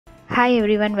Hi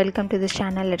everyone, welcome to this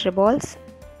channel LetterBalls.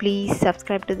 Please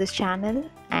subscribe to this channel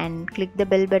and click the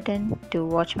bell button to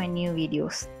watch my new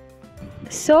videos.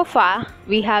 So far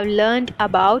we have learned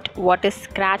about what is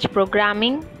Scratch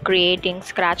programming, creating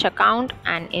Scratch account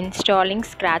and installing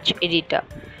Scratch editor.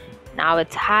 Now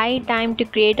it's high time to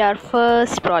create our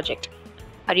first project.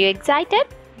 Are you excited?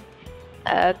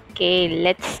 Okay,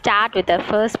 let's start with our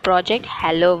first project,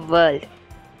 Hello World.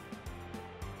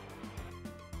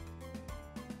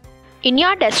 In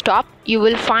your desktop, you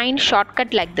will find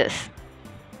shortcut like this.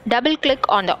 Double click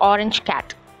on the orange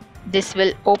cat. This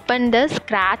will open the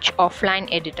Scratch offline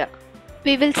editor.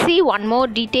 We will see one more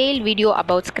detailed video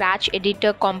about Scratch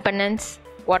editor components,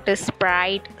 what is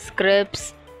sprite,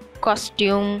 scripts,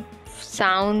 costume,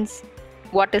 sounds,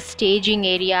 what is staging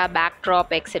area,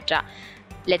 backdrop, etc.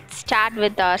 Let's start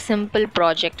with our simple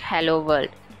project Hello World.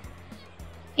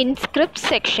 In scripts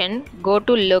section, go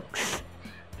to looks.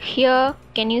 Here,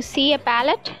 can you see a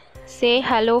palette? Say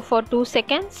hello for 2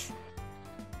 seconds.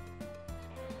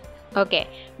 Okay,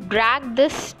 drag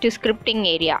this to scripting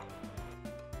area.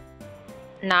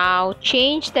 Now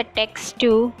change the text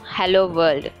to Hello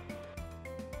World.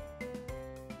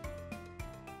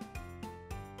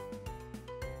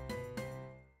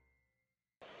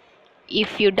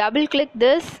 If you double click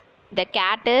this, the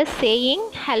cat is saying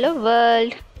Hello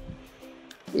World.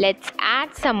 Let's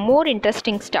add some more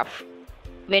interesting stuff.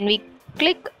 When we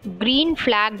click green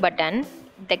flag button,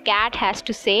 the cat has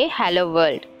to say Hello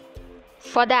World.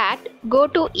 For that, go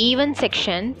to event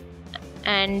section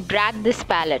and drag this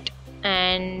palette,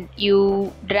 and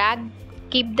you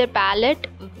keep the palette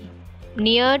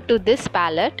near to this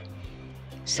palette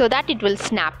so that it will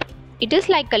snap. It is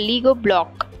like a Lego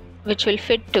block which will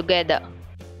fit together.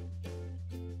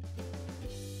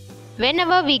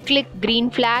 Whenever we click green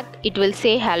flag, it will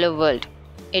say Hello World.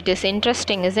 It is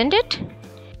interesting, isn't it?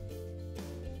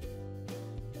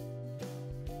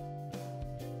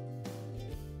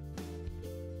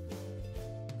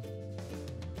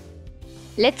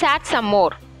 Let's add some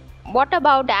more. What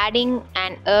about adding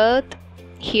an earth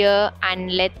here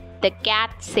and let the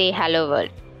cat say Hello World?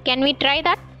 Can we try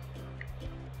that?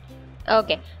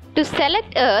 Okay. To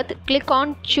select earth, click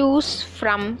on choose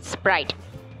from sprite.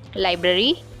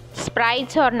 Library.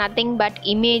 Sprites are nothing but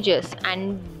images,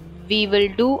 and we will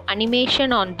do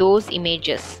animation on those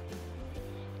images.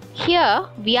 Here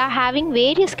we are having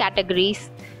various categories.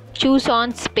 Choose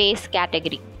on space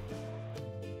category.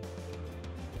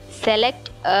 Select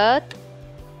earth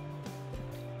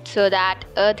so that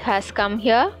earth has come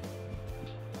here.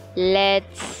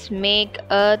 Let's make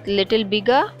earth little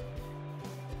bigger.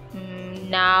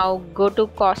 Now go to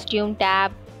costume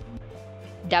tab,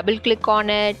 double click on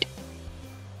it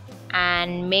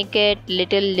and make it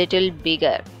little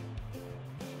bigger.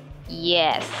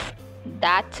 Yes,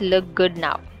 that's look good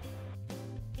now.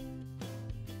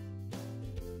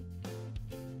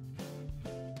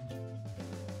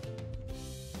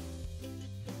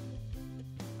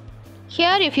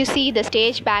 Here if you see, the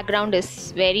stage background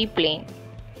is very plain.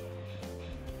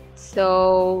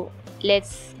 So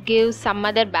let's give some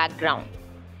other background.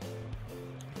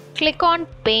 Click on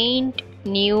paint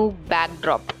new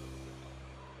backdrop.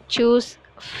 Choose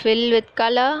fill with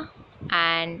color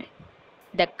and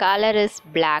the color is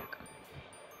black.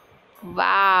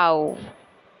 Wow.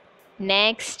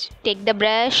 Next, take the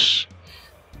brush.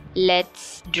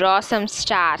 Let's draw some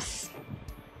stars.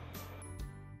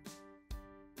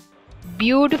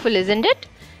 Beautiful, isn't it?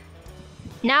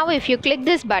 Now if you click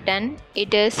this button,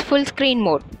 it is full screen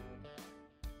mode.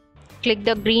 Click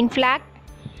the green flag.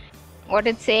 What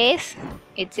it says?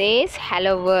 It says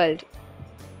Hello World.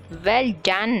 Well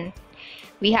done.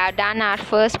 We have done our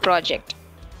first project.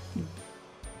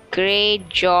 Great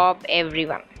job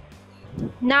everyone.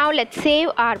 Now let's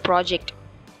save our project.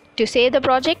 To save the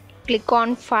project, click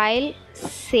on File,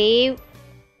 Save.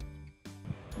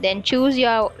 Then choose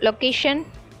your location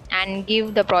and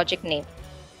give the project name.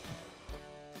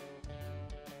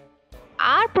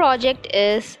 Our project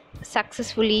is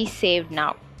successfully saved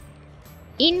now.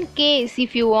 In case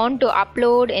if you want to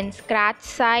upload in Scratch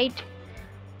site,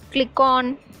 click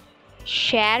on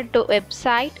Share to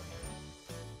Website.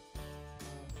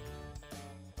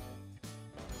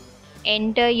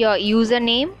 Enter your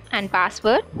username and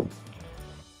password.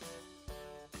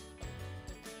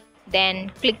 Then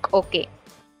click OK.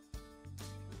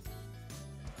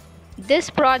 This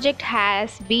project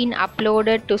has been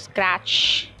uploaded to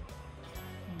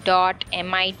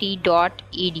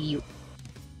scratch.mit.edu.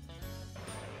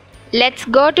 Let's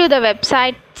go to the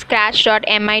website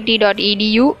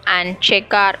scratch.mit.edu and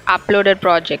check our uploaded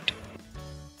project.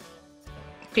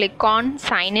 Click on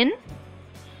Sign In.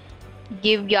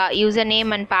 Give your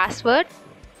username and password.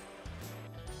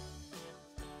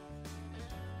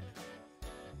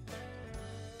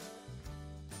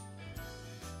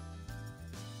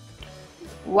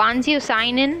 Once you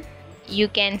sign in, you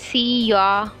can see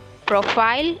your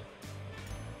profile,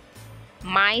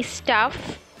 my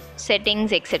stuff,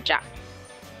 settings, etc.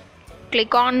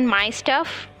 Click on my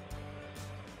stuff.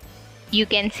 You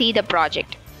can see the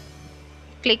project.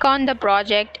 Click on the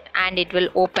project and it will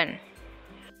open.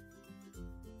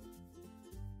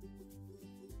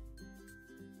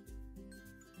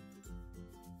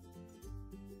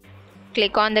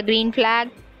 Click on the green flag.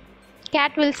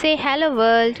 Cat will say hello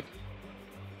world.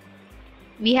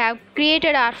 We have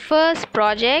created our first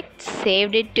project,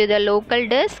 saved it to the local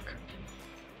disk,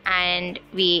 and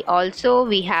we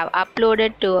have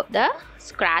uploaded to the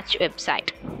Scratch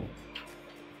website.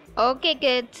 Okay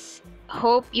kids,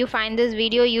 hope you find this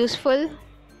video useful.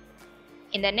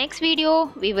 In the next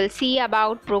video, we will see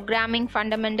about programming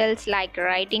fundamentals like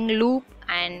writing loop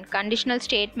and conditional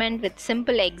statement with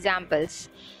simple examples.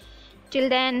 Till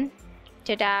then,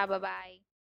 ta-ta, bye-bye.